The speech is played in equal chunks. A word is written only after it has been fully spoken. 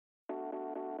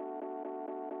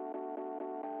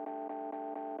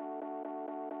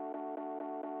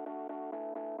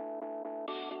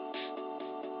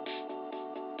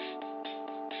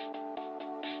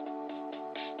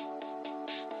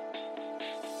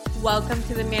Welcome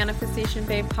to the Manifestation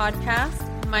Babe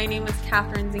podcast. My name is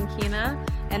Catherine Zinkina,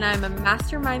 and I'm a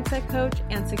master mindset coach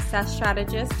and success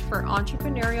strategist for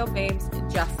entrepreneurial babes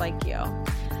just like you.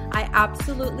 I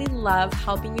absolutely love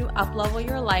helping you uplevel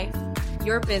your life,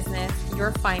 your business,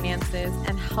 your finances,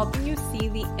 and helping you see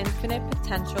the infinite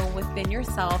potential within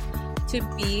yourself to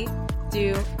be,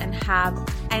 do, and have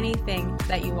anything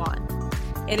that you want.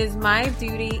 It is my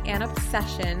duty and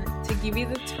obsession to give you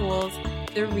the tools,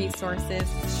 the resources,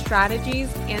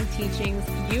 strategies, and teachings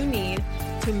you need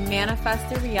to manifest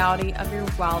the reality of your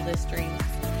wildest dreams.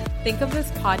 Think of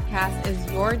this podcast as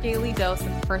your daily dose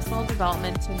of personal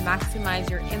development to maximize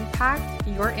your impact,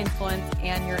 your influence,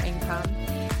 and your income.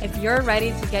 If you're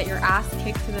ready to get your ass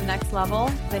kicked to the next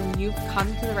level, then you've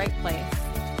come to the right place.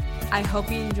 I hope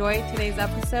you enjoyed today's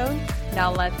episode.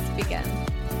 Now let's begin.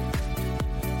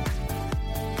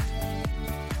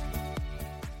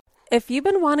 If you've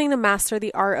been wanting to master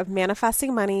the art of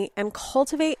manifesting money and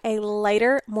cultivate a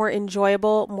lighter, more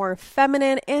enjoyable, more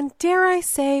feminine, and dare I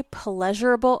say,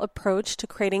 pleasurable approach to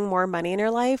creating more money in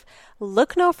your life,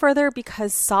 look no further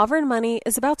because Sovereign Money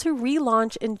is about to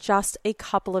relaunch in just a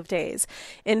couple of days.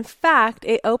 In fact,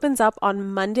 it opens up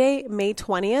on Monday, May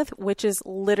 20th, which is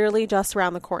literally just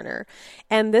around the corner.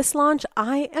 And this launch,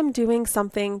 I am doing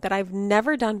something that I've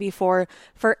never done before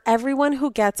for everyone who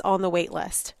gets on the wait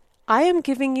list. I am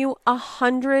giving you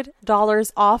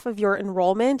 $100 off of your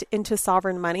enrollment into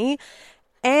Sovereign Money,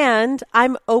 and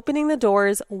I'm opening the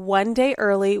doors one day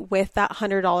early with that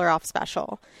 $100 off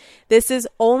special. This is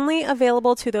only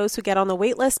available to those who get on the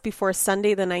wait list before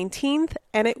Sunday the 19th,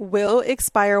 and it will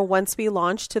expire once we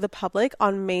launch to the public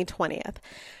on May 20th.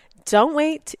 Don't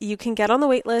wait. You can get on the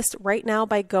wait list right now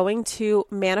by going to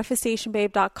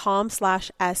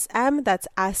manifestationbabe.com/SM. That's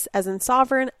S as in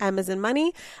sovereign, M as in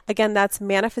money. Again, that's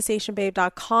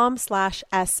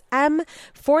manifestationbabe.com/SM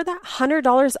for that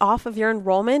 $100 off of your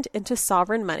enrollment into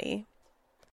Sovereign Money.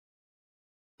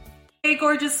 Hey,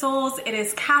 gorgeous souls. It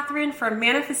is Catherine from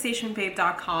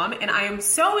manifestationbabe.com, and I am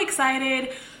so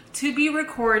excited to be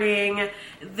recording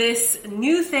this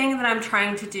new thing that I'm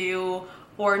trying to do,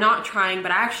 or not trying, but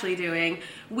actually doing,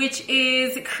 which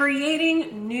is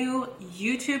creating new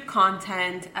YouTube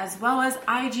content, as well as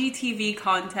IGTV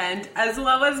content, as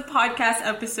well as podcast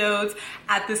episodes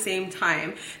at the same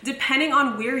time. Depending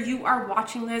on where you are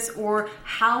watching this or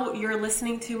how you're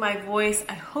listening to my voice,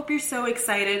 I hope you're so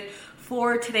excited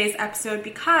for today's episode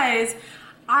because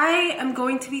I am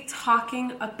going to be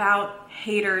talking about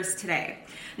haters today.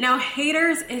 Now,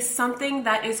 haters is something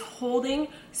that is holding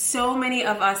so many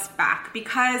of us back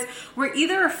because we're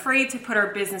either afraid to put our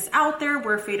business out there,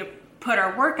 we're afraid to put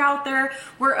our work out there,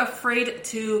 we're afraid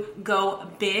to go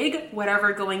big,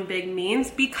 whatever going big means,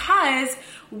 because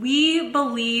we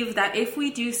believe that if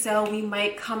we do so, we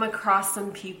might come across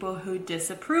some people who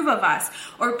disapprove of us,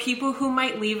 or people who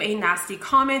might leave a nasty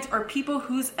comment, or people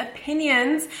whose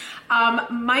opinions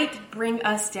might bring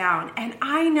us down. And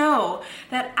I know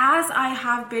that as I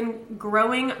have been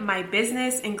growing my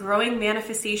business and growing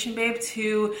Manifestation Babe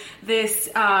to this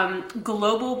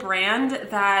global brand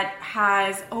that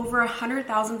has over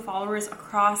 100,000 followers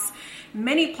across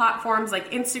many platforms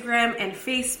like Instagram and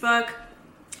Facebook,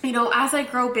 you know, as I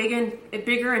grow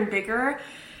bigger and bigger,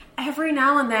 every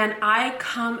now and then I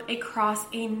come across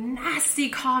a nasty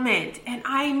comment. And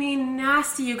I mean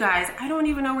nasty, you guys. I don't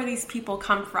even know where these people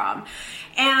come from.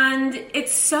 And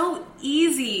it's so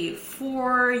easy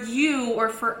for you or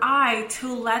for I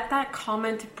to let that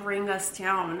comment bring us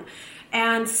down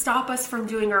and stop us from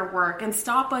doing our work and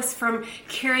stop us from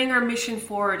carrying our mission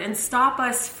forward and stop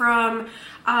us from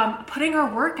putting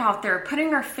our work out there,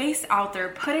 putting our face out there,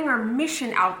 putting our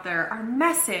mission out there, our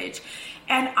message.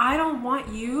 And I don't want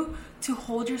you to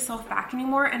hold yourself back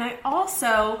anymore. And I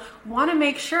also want to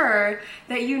make sure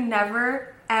that you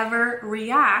never, ever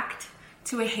react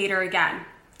to a hater again.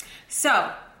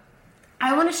 So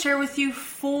I want to share with you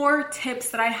 4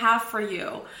 tips that I have for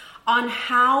you on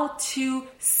how to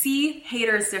see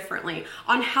haters differently,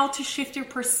 on how to shift your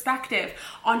perspective,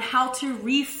 on how to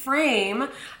reframe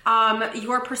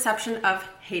your perception of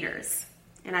haters.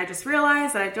 And I just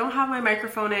realized that I don't have my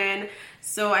microphone in,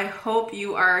 so I hope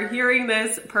you are hearing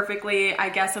this perfectly. I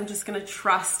guess I'm just gonna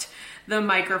trust the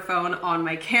microphone on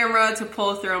my camera to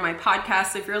pull through on my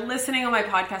podcast. So if you're listening on my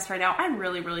podcast right now, I'm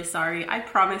really, really sorry. I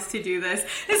promise to do this.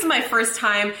 This is my first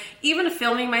time even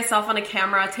filming myself on a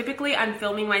camera. Typically, I'm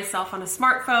filming myself on a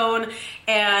smartphone,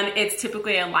 and it's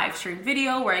typically a live stream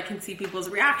video where I can see people's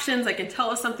reactions. I can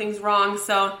tell if something's wrong,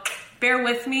 so bear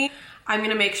with me. I'm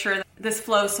gonna make sure that this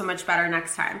flows so much better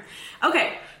next time.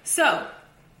 Okay, so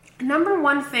number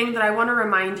one thing that I want to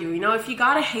remind you, if you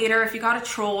got a hater, if you got a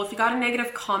troll, if you got a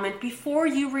negative comment, before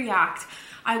you react,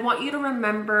 I want you to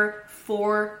remember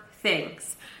 4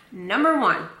 things. Number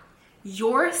 1,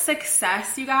 your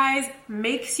success, you guys,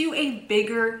 makes you a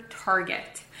bigger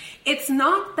target. It's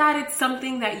not that it's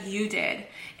something that you did.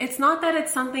 It's not that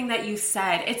it's something that you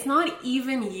said. It's not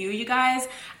even you guys.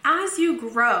 As you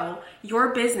grow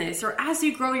your business, or as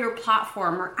you grow your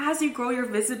platform, or as you grow your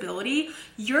visibility,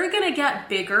 you're going to get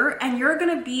bigger and you're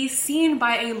going to be seen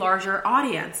by a larger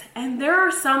audience. And there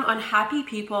are some unhappy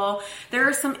people, there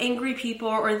are some angry people,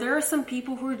 or there are some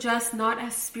people who are just not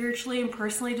as spiritually and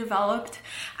personally developed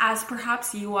as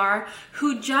perhaps you are,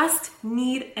 who just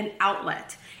need an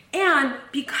outlet. And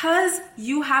because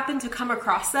you happen to come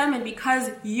across them, and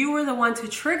because you were the one to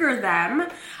trigger them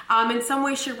in some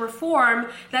way, shape, or form,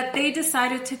 that they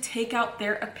decided to take out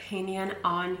their opinion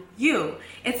on you.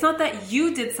 It's not that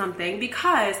you did something,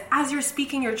 because as you're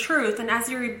speaking your truth and as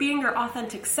you're being your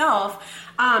authentic self,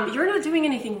 you're not doing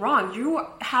anything wrong. You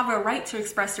have a right to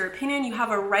express your opinion. You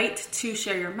have a right to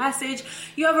share your message.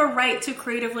 You have a right to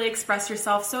creatively express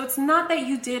yourself. So it's not that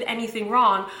you did anything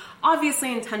wrong.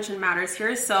 Obviously, intention matters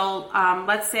here. So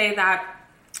let's say that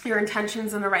your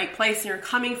intention's in the right place and you're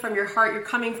coming from your heart, you're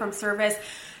coming from service.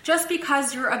 Just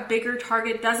because you're a bigger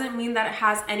target doesn't mean that it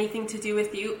has anything to do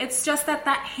with you. It's just that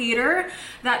hater,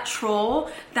 that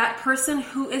troll, that person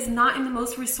who is not in the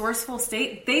most resourceful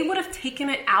state, they would have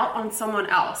taken it out on someone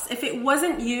else. If it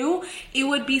wasn't you, it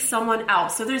would be someone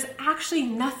else. So there's actually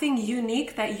nothing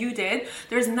unique that you did.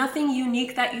 There's nothing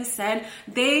unique that you said.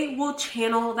 They will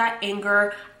channel that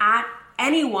anger at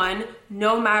anyone,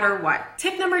 no matter what.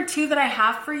 Tip number 2 that I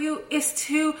have for you is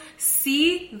to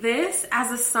see this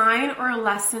as a sign or a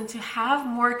lesson to have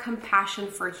more compassion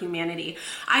for humanity.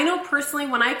 I know personally,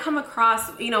 when I come across,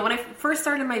 when I first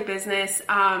started my business,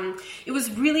 it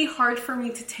was really hard for me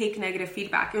to take negative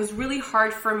feedback. It was really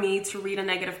hard for me to read a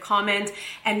negative comment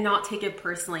and not take it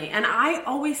personally. And I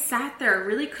always sat there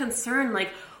really concerned, like,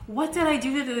 what did I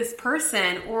do to this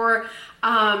person? Or,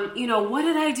 what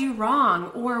did I do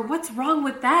wrong? Or what's wrong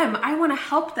with them? I want to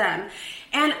help them.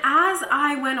 And as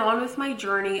I went on with my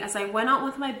journey, as I went on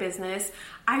with my business,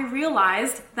 I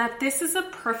realized that this is a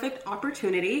perfect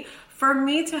opportunity for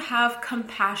me to have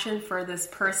compassion for this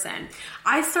person.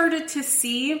 I started to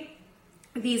see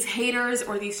these haters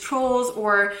or these trolls,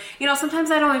 or, sometimes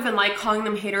I don't even like calling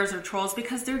them haters or trolls,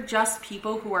 because they're just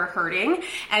people who are hurting.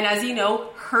 And as you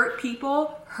know, hurt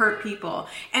people hurt people.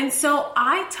 And so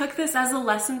I took this as a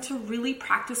lesson to really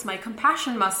practice my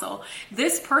compassion muscle.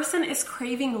 This person is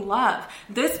craving love.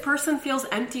 This person feels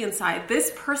empty inside. This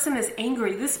person is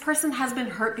angry. This person has been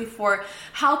hurt before.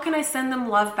 How can I send them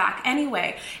love back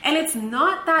anyway? And it's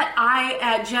not that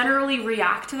I generally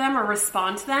react to them or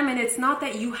respond to them. And it's not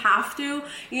that you have to,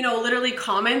 literally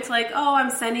comment like, oh,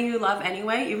 I'm sending you love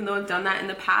anyway, even though I've done that in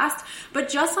the past. But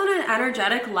just on an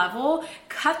energetic level,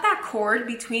 cut that cord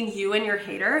between you and your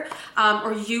hater,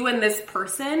 or you and this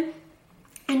person,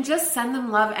 and just send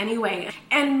them love anyway.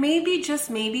 And maybe, just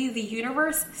maybe, the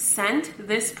universe sent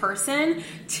this person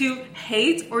to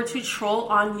hate or to troll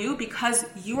on you because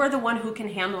you are the one who can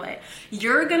handle it.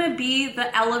 You're gonna be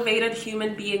the elevated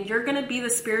human being. You're gonna be the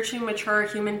spiritually mature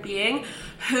human being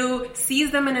who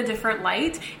sees them in a different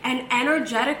light and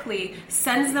energetically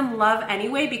sends them love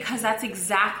anyway, because that's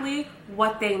exactly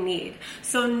what they need.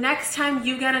 So next time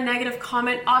you get a negative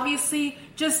comment, obviously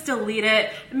just delete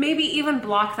it. Maybe even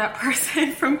block that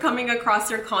person from coming across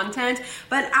your content.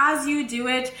 But as you do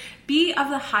it, be of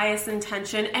the highest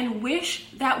intention and wish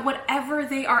that whatever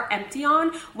they are empty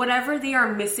on, whatever they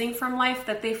are missing from life,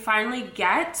 that they finally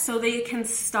get, so they can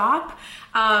stop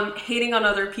hating on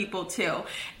other people too.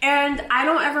 And I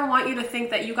don't ever want you to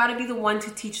think that you got to be the one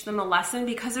to teach them a lesson,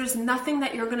 because there's nothing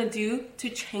that you're going to do to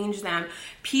change them.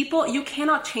 You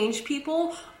cannot change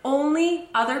people. Only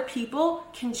other people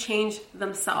can change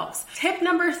themselves. Tip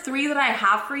number 3 that I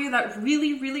have for you that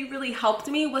really, really, really helped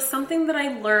me was something that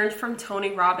I learned from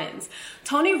Tony Robbins.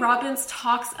 Tony Robbins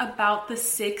talks about the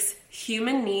 6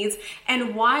 human needs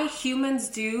and why humans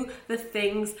do the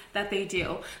things that they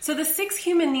do. So the 6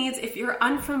 human needs, if you're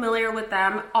unfamiliar with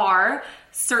them, are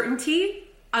certainty,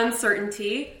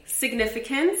 uncertainty,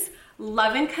 significance,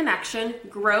 love and connection,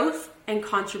 growth, and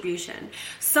contribution.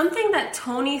 Something that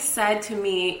Tony said to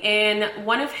me in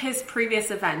one of his previous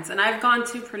events, and I've gone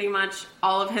to pretty much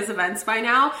all of his events by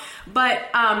now, but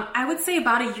I would say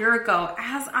about a year ago,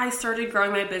 as I started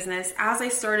growing my business, as I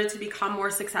started to become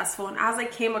more successful, and as I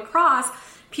came across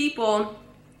people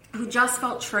who just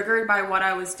felt triggered by what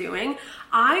I was doing,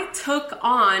 I took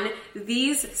on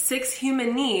these 6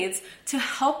 human needs to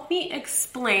help me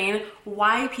explain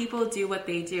why people do what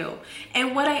they do.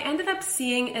 And what I ended up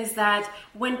seeing is that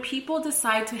when people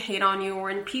decide to hate on you, or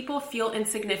when people feel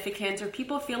insignificant, or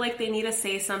people feel like they need to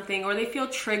say something, or they feel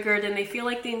triggered and they feel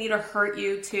like they need to hurt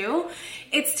you too,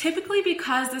 it's typically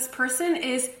because this person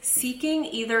is seeking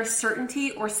either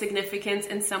certainty or significance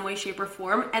in some way, shape, or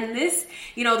form. And this,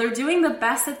 they're doing the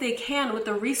best that they can with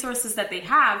the resources that they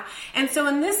have. And so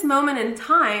in this moment in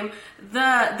time,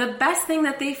 the best thing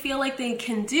that they feel like they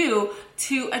can do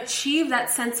to achieve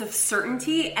that sense of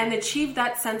certainty and achieve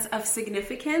that sense of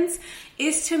significance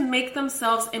is to make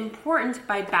themselves important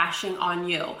by bashing on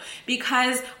you.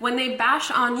 Because when they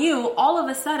bash on you, all of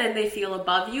a sudden they feel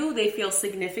above you, they feel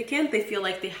significant, they feel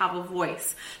like they have a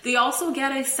voice. They also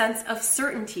get a sense of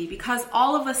certainty because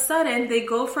all of a sudden they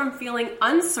go from feeling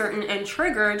uncertain and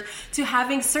triggered to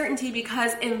having certainty,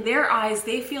 because in their eyes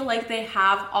they feel like they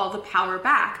have all the power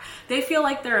back. They feel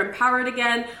like they're empowered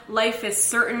again. Life is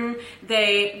certain.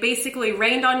 They basically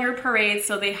rained on your parade,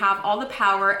 so they have all the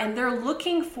power, and they're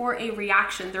looking for a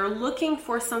reaction. They're looking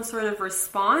for some sort of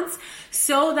response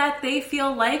so that they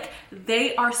feel like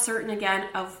they are certain again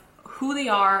of who they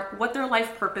are, what their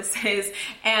life purpose is,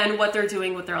 and what they're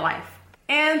doing with their life.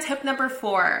 And tip number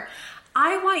 4,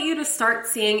 I want you to start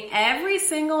seeing every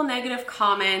single negative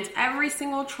comment, every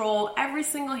single troll, every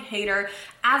single hater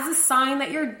as a sign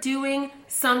that you're doing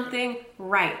something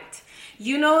right.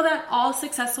 You know that all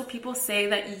successful people say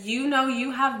that you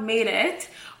have made it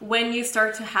when you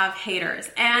start to have haters.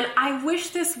 And I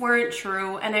wish this weren't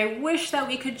true, and I wish that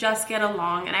we could just get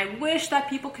along, and I wish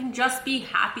that people can just be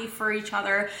happy for each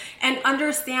other and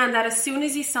understand that as soon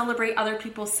as you celebrate other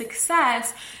people's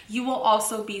success, you will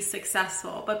also be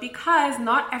successful. But because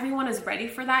not everyone is ready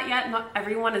for that yet, not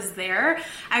everyone is there,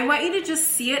 I want you to just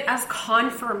see it as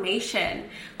confirmation.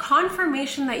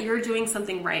 Confirmation that you're doing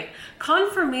something right.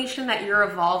 Confirmation that you're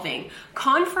evolving.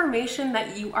 Confirmation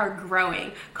that you are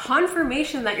growing.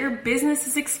 Confirmation that your business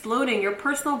is exploding, your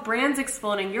personal brand's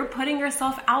exploding, you're putting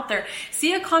yourself out there.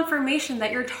 See a confirmation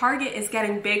that your target is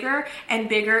getting bigger and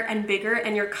bigger and bigger,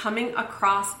 and you're coming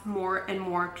across more and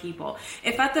more people.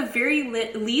 If at the very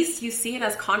least you see it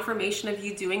as confirmation of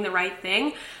you doing the right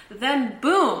thing, then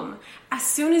boom, as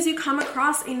soon as you come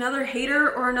across another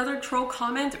hater or another troll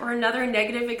comment or another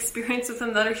negative experience with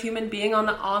another human being on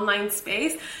the online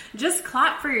space, just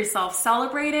clap for yourself,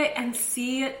 celebrate it, and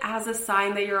see it as a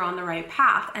sign that you're on the right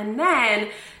path. And then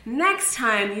next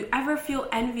time you ever feel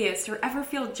envious or ever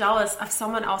feel jealous of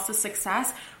someone else's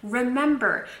success,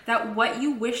 remember that what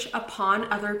you wish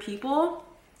upon other people,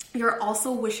 you're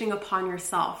also wishing upon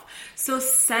yourself. So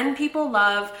send people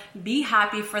love, be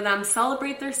happy for them,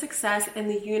 celebrate their success, and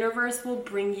the universe will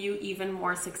bring you even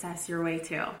more success your way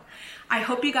too. I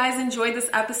hope you guys enjoyed this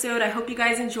episode. I hope you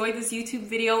guys enjoyed this YouTube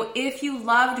video. If you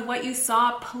loved what you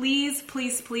saw, please,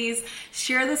 please, please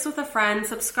share this with a friend.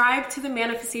 Subscribe to the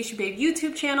Manifestation Babe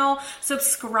YouTube channel.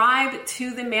 Subscribe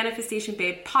to the Manifestation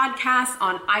Babe podcast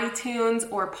on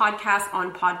iTunes or podcast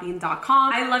on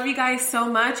podbean.com. I love you guys so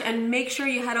much, and make sure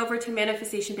you head over to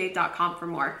manifestationbabe.com for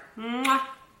more. Mwah.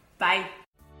 Bye.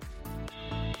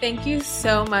 Thank you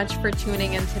so much for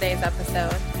tuning in today's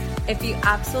episode. If you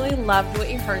absolutely loved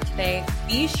what you heard today,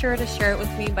 be sure to share it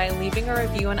with me by leaving a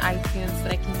review on iTunes so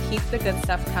that I can keep the good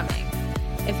stuff coming.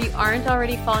 If you aren't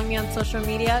already following me on social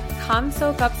media, come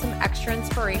soak up some extra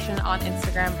inspiration on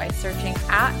Instagram by searching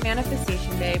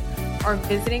 @ManifestationBabe or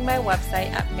visiting my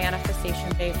website at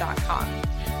manifestationbabe.com.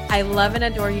 I love and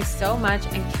adore you so much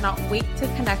and cannot wait to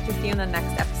connect with you in the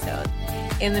next episode.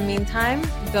 In the meantime,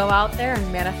 go out there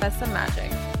and manifest some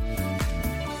magic.